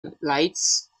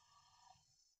lights.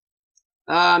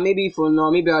 Maybe for now,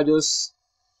 maybe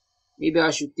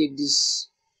I should take this.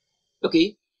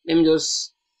 Okay, let me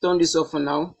just turn this off for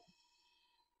now,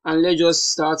 and let's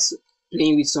just start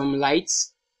playing with some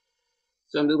lights.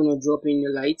 So I'm just gonna drop in the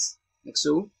lights like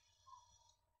so,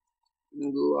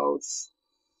 and go out.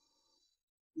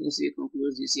 Let me see if I can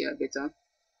close this here better.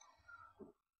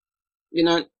 You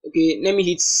know, okay, let me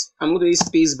hit. I'm going to hit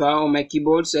space bar on my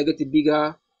keyboard so I get a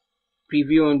bigger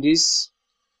preview on this.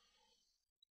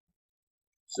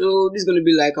 So this is going to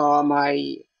be like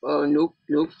my nope,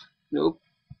 nope, nope.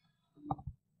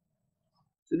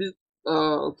 So this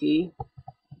okay,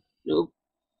 nope.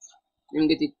 Let me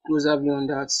get a closer view on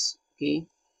that. Okay,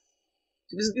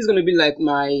 so this is going to be like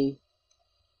my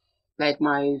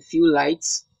few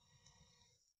lights.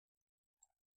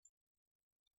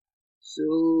 So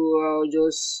I'll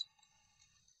just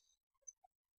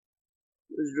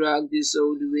drag this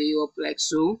all the way up like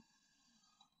so,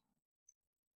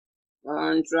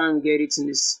 and try and get it in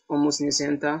this almost in the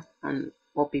center and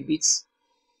up a bit.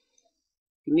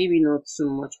 Maybe not so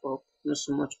much up, not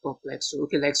so much up like so.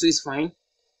 Okay, like so is fine.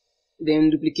 Then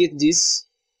duplicate this,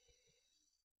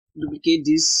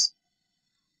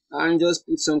 and just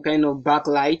put some kind of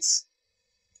backlight.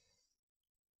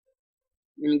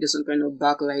 Let me get some kind of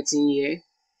backlight in here.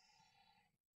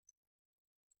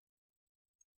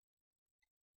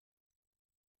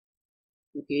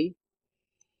 Okay,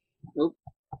 nope,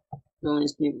 don't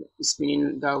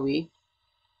spinning that way.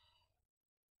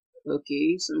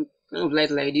 Okay, some kind of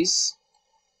light like this.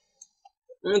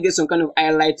 I'm gonna get some kind of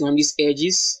highlight on these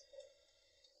edges.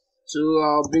 So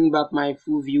I'll bring back my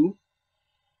full view.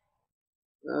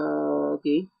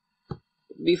 Okay.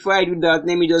 Before I do that,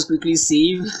 let me just quickly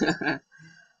save.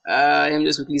 Let me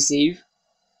just quickly save.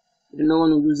 I do not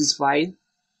want to lose this file.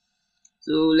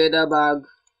 So leather bag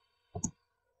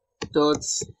dot.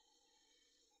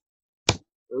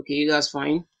 Okay, that's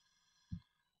fine.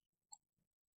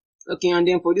 Okay, and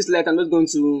then for this light, I'm just going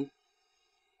to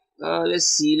let's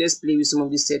see, let's play with some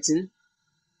of this setting.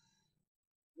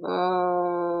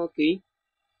 Okay,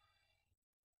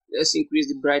 let's increase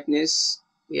the brightness.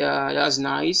 Yeah, that's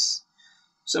nice.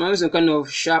 So I'm having some kind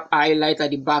of sharp highlight at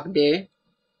the back there.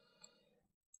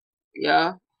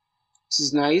 Yeah, this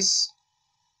is nice.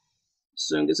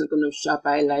 So I'm getting some kind of sharp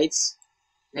highlights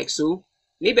like so.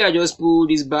 Maybe I just pull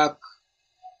this back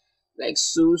like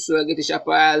so, so I get a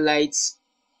sharper highlights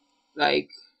like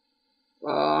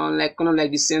kind of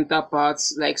like the center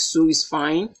parts like so is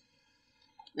fine.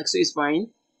 Like so is fine.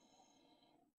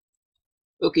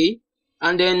 Okay,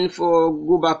 and then for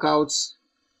go back out,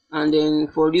 and then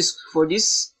for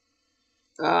this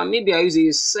maybe I use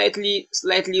a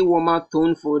slightly warmer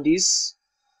tone for this.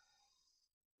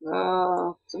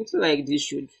 Something like this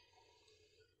should,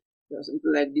 yeah,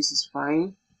 something like this is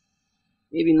fine.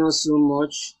 Maybe not so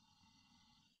much.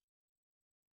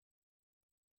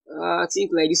 I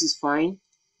think like this is fine.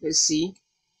 Let's see.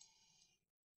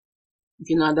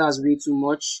 Okay, now that's way too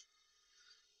much.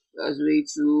 That's way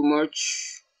too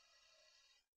much.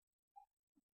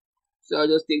 So I'll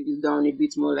just take this down a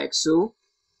bit more like so.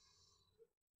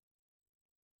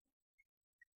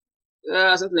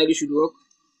 Something like this should work.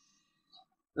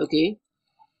 Okay,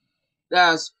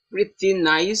 that's pretty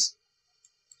nice.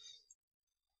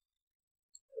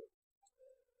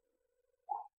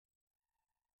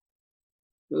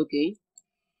 Okay,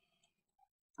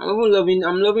 I'm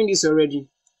loving this already.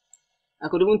 I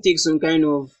could even take some kind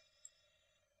of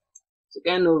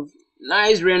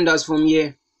nice renders from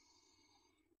here,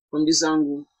 from this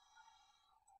angle.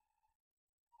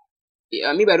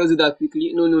 Yeah, maybe I don't do that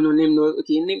quickly. No, name no.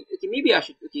 Okay, name. Okay, maybe I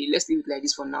should. Okay, let's leave it like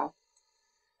this for now.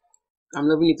 I'm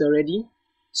loving it already.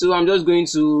 So I'm just going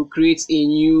to create a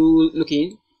new.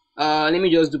 Okay, let me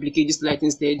just duplicate this light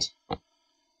instead. I'm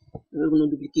just going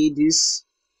to duplicate this.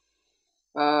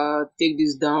 Take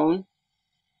this down.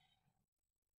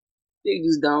 Take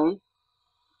this down.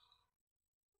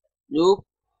 Nope.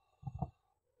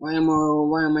 Why am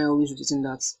I always rotating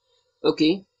that?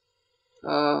 Okay.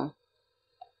 Uh,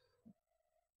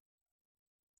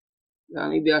 yeah,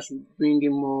 maybe I should bring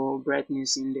in more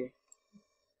brightness in there.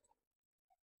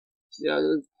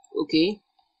 Yeah, okay.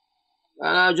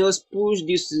 And I'll just push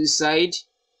this to the side.